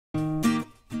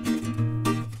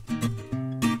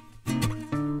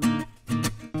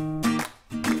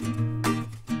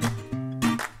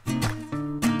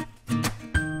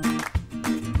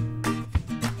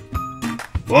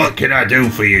What can I do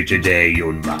for you today,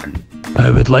 young man?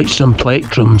 I would like some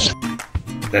plectrums.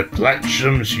 The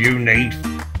plectrums you need?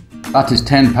 That is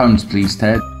 £10, please,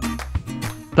 Ted.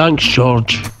 Thanks,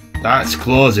 George. That's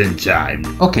closing time.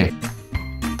 Okay.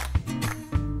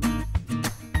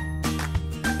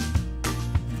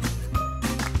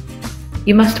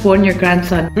 You must warn your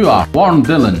grandson. Who are? Warn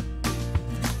Dylan.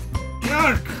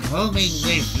 You're coming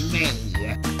with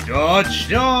me. George,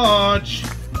 George!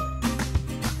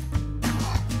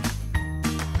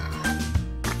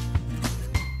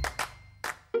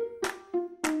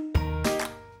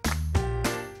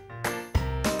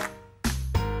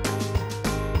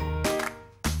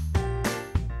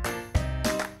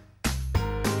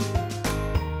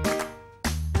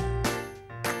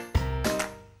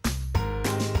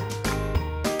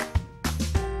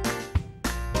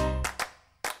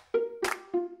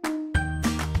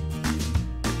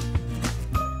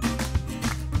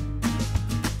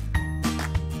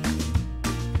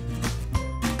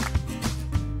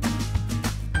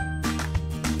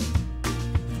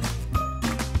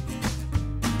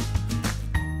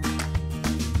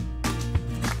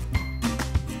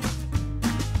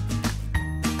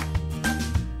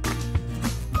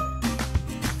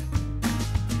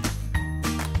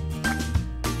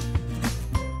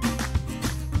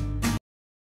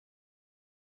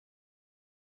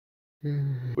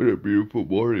 What a beautiful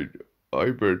morning.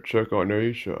 I better check on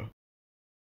Aieshia.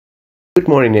 Good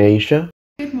morning, Aieshia.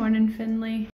 Good morning,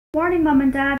 Finlay. Morning, Mum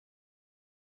and Dad.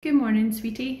 Good morning,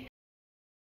 sweetie.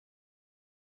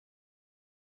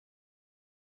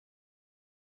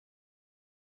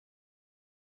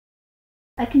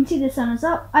 I can see the sun is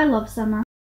up. I love summer.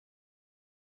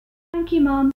 Thank you,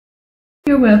 Mum.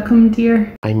 You're welcome,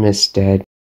 dear. I miss Dad.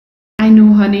 I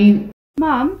know, honey.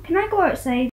 Mum, can I go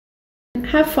outside?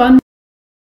 Have fun.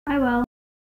 I will.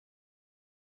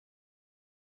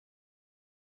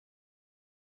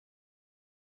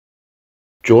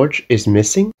 George is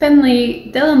missing?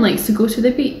 Finlay, Dylan likes to go to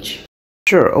the beach.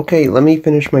 Sure, okay, let me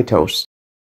finish my toast.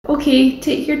 Okay,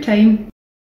 take your time.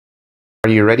 Are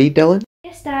you ready, Dylan?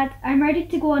 Yes, Dad. I'm ready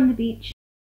to go on the beach.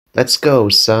 Let's go,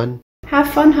 son.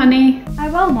 Have fun, honey. I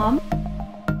will, Mum.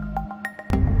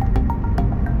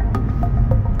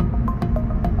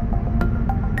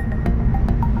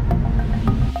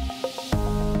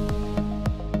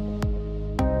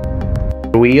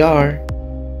 Here we are.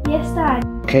 Yes, Dad.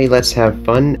 Okay, let's have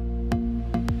fun.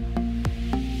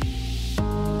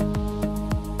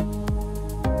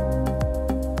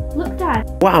 Look, Dad.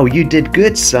 Wow, you did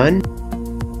good, son.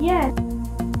 Yes.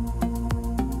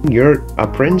 You're a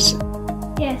prince?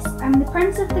 Yes, I'm the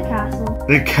prince of the castle.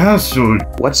 The castle.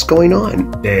 What's going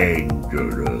on?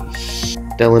 Dangerous.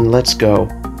 Dylan, let's go.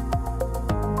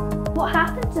 What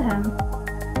happened to him?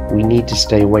 We need to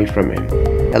stay away from him.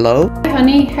 Hello? Hi,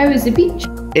 honey. How was the beach?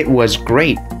 It was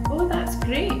great. Oh, that's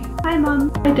great. Hi, Mum.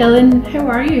 Hi, Dylan. How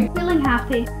are you? Feeling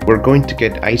happy. We're going to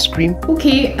get ice cream.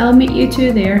 Okay, I'll meet you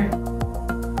two there.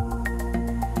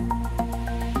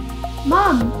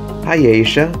 Mum. Hi,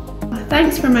 Aieshia.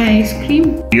 Thanks for my ice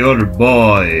cream. Your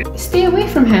boy. Stay away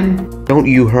from him. Don't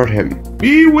you hurt him.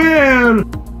 Beware!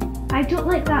 I don't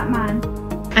like that man.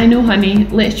 I know, honey.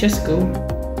 Let's just go.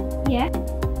 Yeah?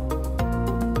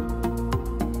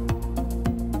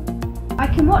 I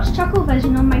can watch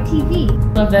Chucklevision on my TV.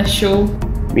 Love this show.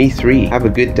 Me three. Have a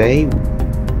good day.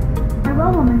 I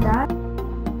will, Mum and Dad.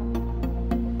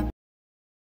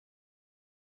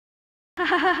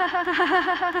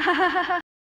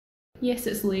 Yes,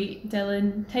 it's late,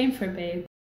 Dylan. Time for bed.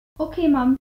 Okay,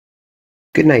 Mum.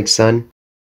 Good night, son.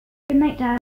 Good night,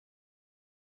 Dad.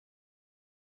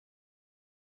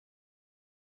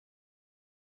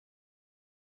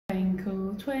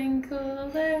 Twinkle,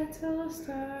 twinkle, little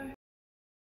star.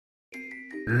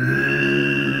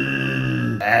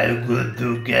 I'm going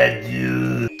to get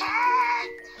you.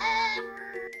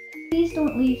 Please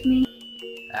don't leave me.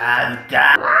 I'm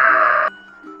coming.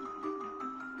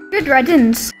 Good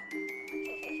riddance.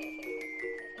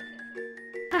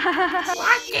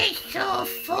 What is so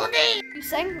funny? You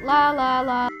sing la la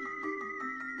la.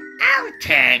 I'll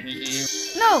tell you.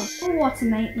 No! Oh, what a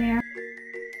nightmare.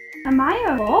 Am I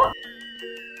a what?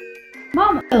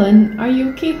 Mum, Dylan, are you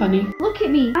okay, honey? look at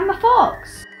me. I'm a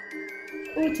fox.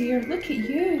 Oh dear, look at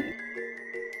you.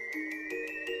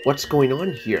 What's going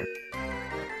on here?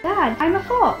 Dad, I'm a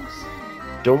fox.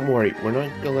 Don't worry, we're not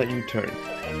gonna let you turn.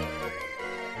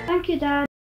 Thank you, Dad.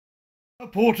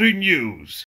 Reporting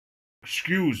news.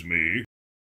 Excuse me.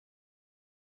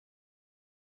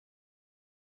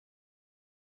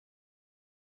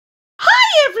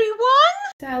 Hi,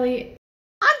 everyone! Sally,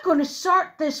 I'm going to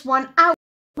sort this one out.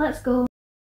 Let's go.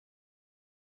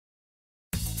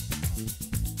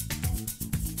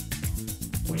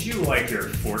 Would you like your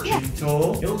fortune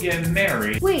told? You'll get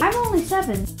married. Wait, I'm only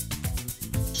 7.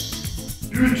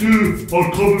 You two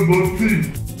are coming my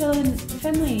feet. Dylan,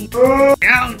 Finlay.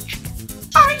 Ouch!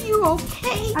 Are you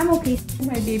okay? I'm okay.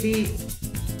 My baby.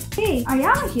 Hey, I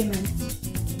am a human.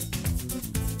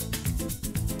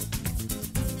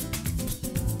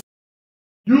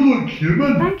 You look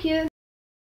human. Thank you.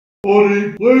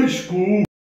 Buddy, let's go.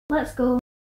 Let's go.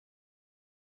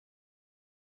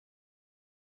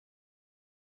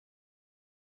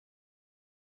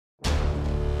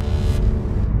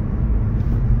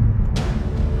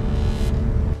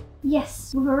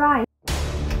 Yes, we've arrived.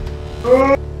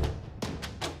 Ah!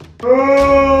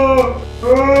 Ah!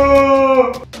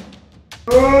 Ah!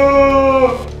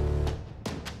 Ah!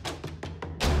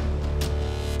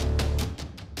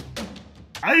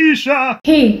 Aieshia!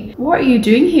 Hey, what are you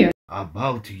doing here?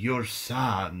 About your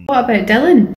son. What about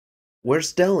Dylan?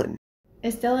 Where's Dylan?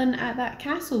 Is Dylan at that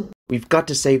castle? We've got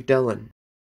to save Dylan.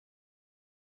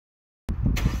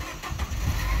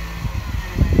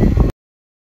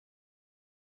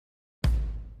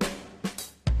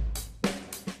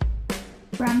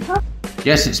 Grandpa?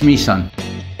 Yes, it's me, son.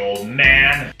 Old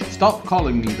man. Stop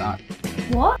calling me that.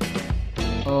 What?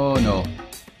 Oh no.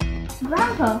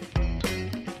 Grandpa?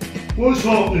 What's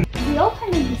happening? We all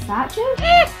painted the statue?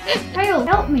 Kyle,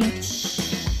 help me.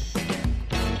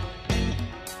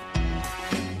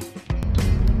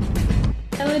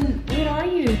 Dylan, where are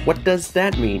you? What does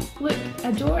that mean? Look,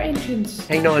 a door entrance.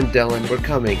 Hang on, Dylan. We're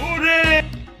coming. Rory!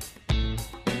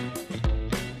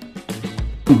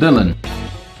 Dylan.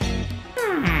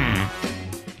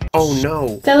 Oh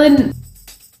no. Dylan,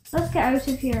 Let's get out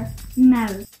of here. Now.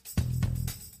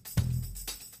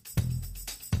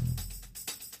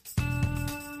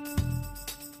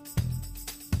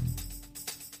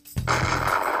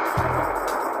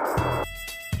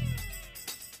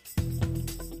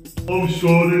 I'm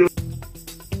sorry.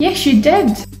 yes, you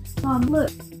did. Mom, look.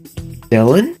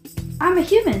 Dylan? I'm a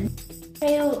human.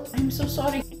 Kyle, I'm so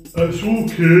sorry. It's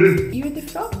okay. You're the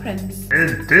frog prince.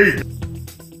 Indeed.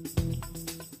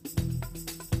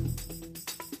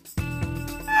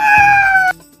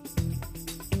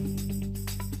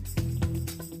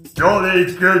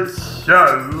 Jolly good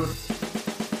show.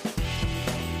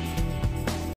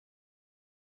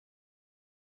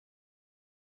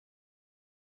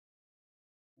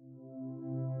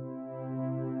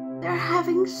 They're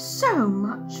having so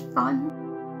much fun.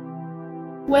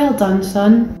 Well done,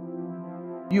 son.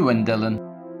 You and Dylan.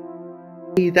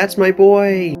 Hey, that's my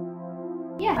boy.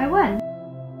 Yeah, I win.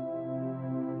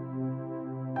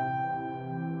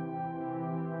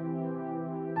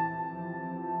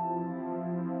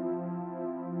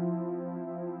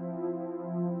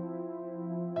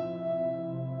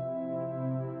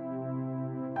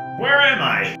 Where am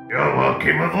I? You're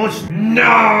working with us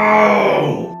now.